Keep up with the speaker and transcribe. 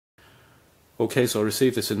Okay, so I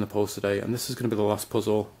received this in the post today, and this is going to be the last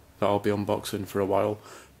puzzle that I'll be unboxing for a while,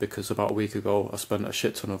 because about a week ago I spent a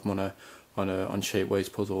shit ton of money on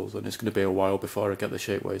Shapeways puzzles, and it's going to be a while before I get the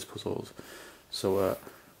Shapeways puzzles. So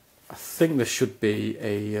I think this should be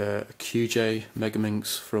a QJ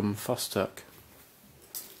Megaminx from Fast Tech.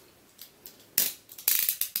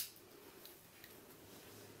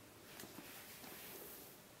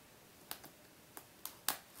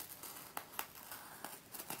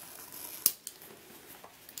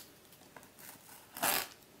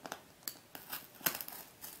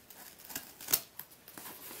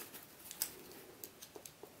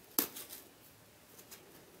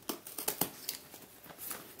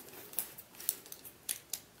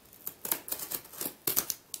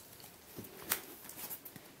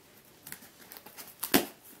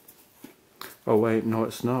 Oh wait, no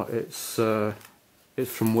it's not, it's from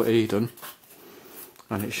Witeden,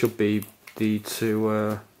 and it should be the two,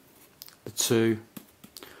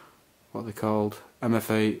 what are they called,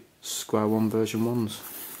 mf8 square one version 1s.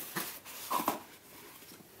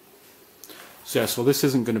 So yeah, so this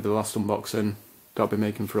isn't going to be the last unboxing that I'll be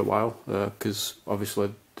making for a while, because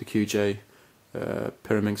obviously the QJ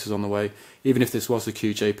Pyraminx is on the way. Even if this was the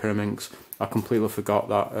QJ Pyraminx, I completely forgot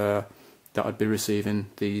that that I'd be receiving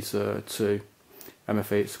these two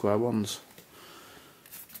mf8 square ones.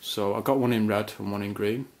 So I got one in red and one in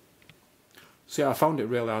green. So yeah, I found it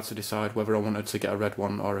really hard to decide whether I wanted to get a red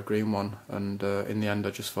one or a green one, and in the end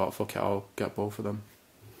I just thought, fuck it, I'll get both of them.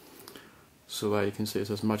 So there you can see it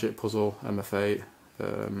says Magic Puzzle mf8,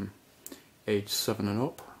 age 7 and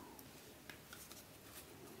up.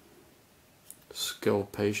 Skill,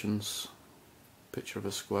 patience, picture of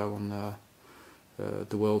a square one there.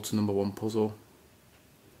 The world's #1 puzzle.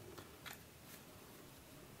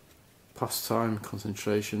 Pastime,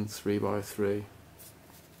 concentration, 3x3.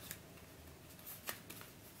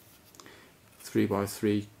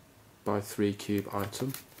 3x3 cube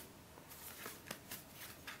item.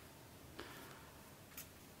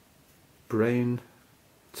 Brain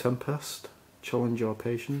Tempest, challenge your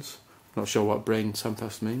patience. Not sure what Brain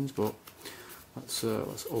Tempest means, but let's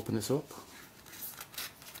open this up.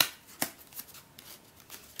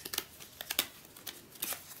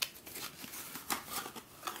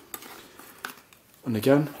 And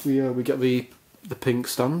again, we get the pink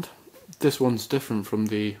stand. This one's different from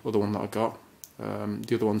the other one that I got.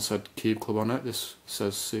 The other one said Cube Club on it. This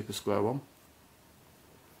says Super Square One.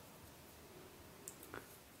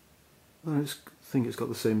 I think it's got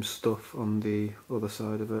the same stuff on the other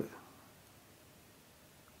side of it.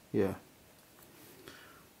 Yeah.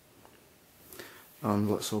 And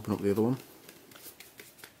let's open up the other one.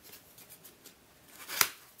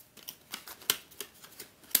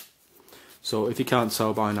 So if you can't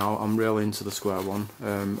tell by now, I'm really into the square one.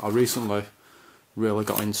 I recently really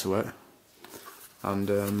got into it,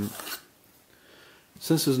 and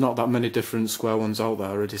since there's not that many different square ones out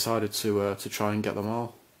there, I decided to try and get them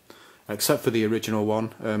all, except for the original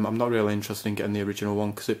one. I'm not really interested in getting the original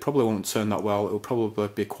one because it probably won't turn that well. It'll probably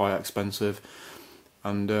be quite expensive,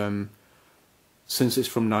 and since it's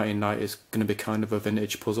from 1990, it's going to be kind of a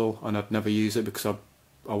vintage puzzle, and I'd never use it because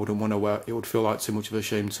I wouldn't want to wear, it would feel like too much of a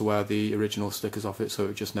shame to wear the original stickers off it, so it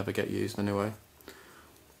would just never get used anyway.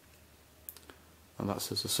 And that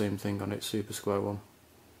says the same thing on it, Super Square One.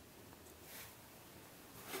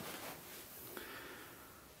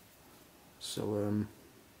 So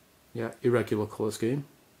yeah, irregular colour scheme.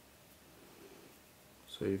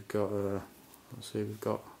 So you've got, let's see, we've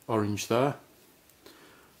got orange there,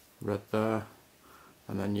 red there,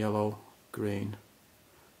 and then yellow, green,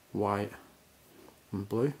 white and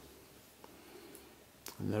blue,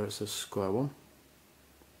 and there it says Square One.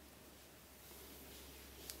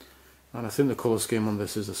 And I think the colour scheme on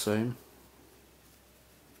this is the same.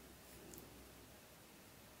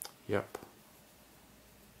 Yep.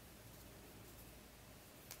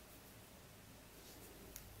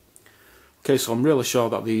 Okay, so I'm really sure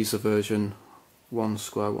that these are version 1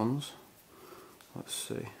 square ones. Let's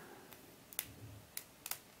see.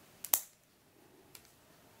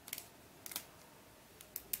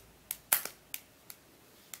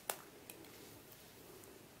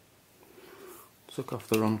 Took off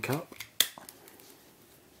the wrong cap.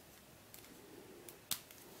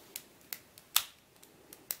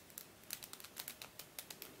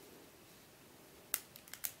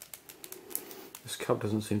 This cap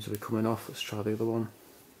doesn't seem to be coming off. Let's try the other one.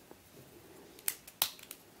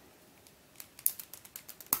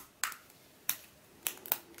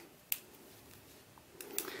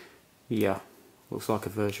 Yeah, looks like a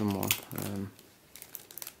version 1.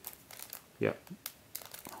 Yeah.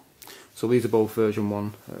 So these are both version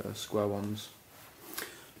 1 square ones.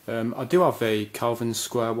 I do have a Calvin's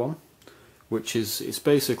square one, which is,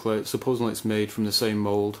 supposedly it's made from the same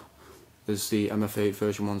mould as the mf8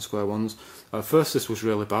 version 1 square ones. First this was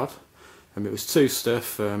really bad, it was too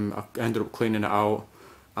stiff. I ended up cleaning it out,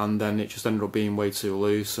 and then it just ended up being way too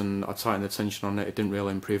loose, and I tightened the tension on it. It didn't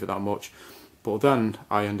really improve it that much. But then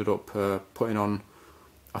I ended up putting on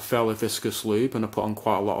a fairly viscous lube, and I put on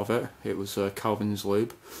quite a lot of it. It was Calvin's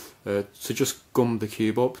lube to just gum the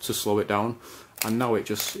cube up to slow it down, and now it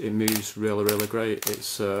moves really great.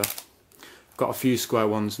 It's got a few square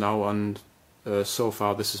ones now, and so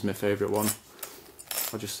far this is my favourite one.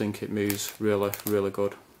 I just think it moves really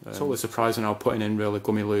good. It's totally surprising how putting in really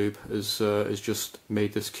gummy lube has just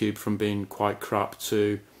made this cube from being quite crap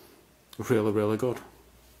to really good.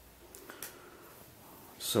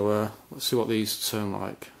 So let's see what these turn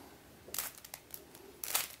like.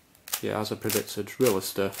 Yeah, as I predicted, really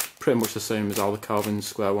stiff. Pretty much the same as how the Calvin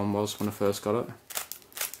square one was when I first got it.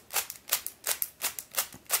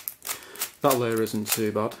 That layer isn't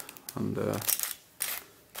too bad, and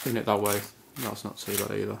doing it that way, that's not too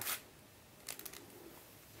bad either.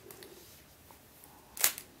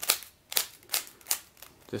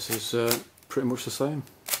 This is pretty much the same.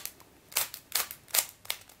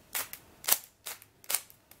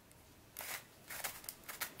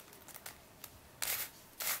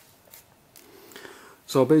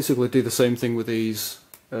 So I'll basically do the same thing with these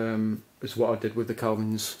as what I did with the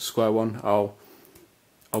Calvin's square one. I'll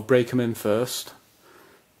break them in first,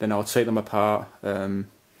 then I'll take them apart,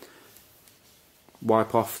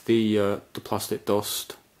 wipe off the plastic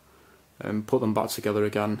dust, and put them back together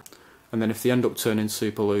again. And then if they end up turning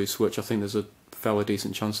super loose, which I think there's a fairly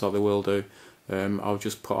decent chance that they will do, I'll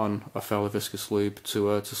just put on a fairly viscous lube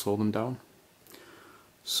to slow them down.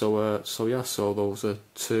 So yeah, so those are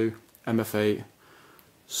two mf8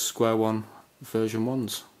 square one version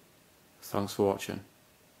 1s. Thanks for watching.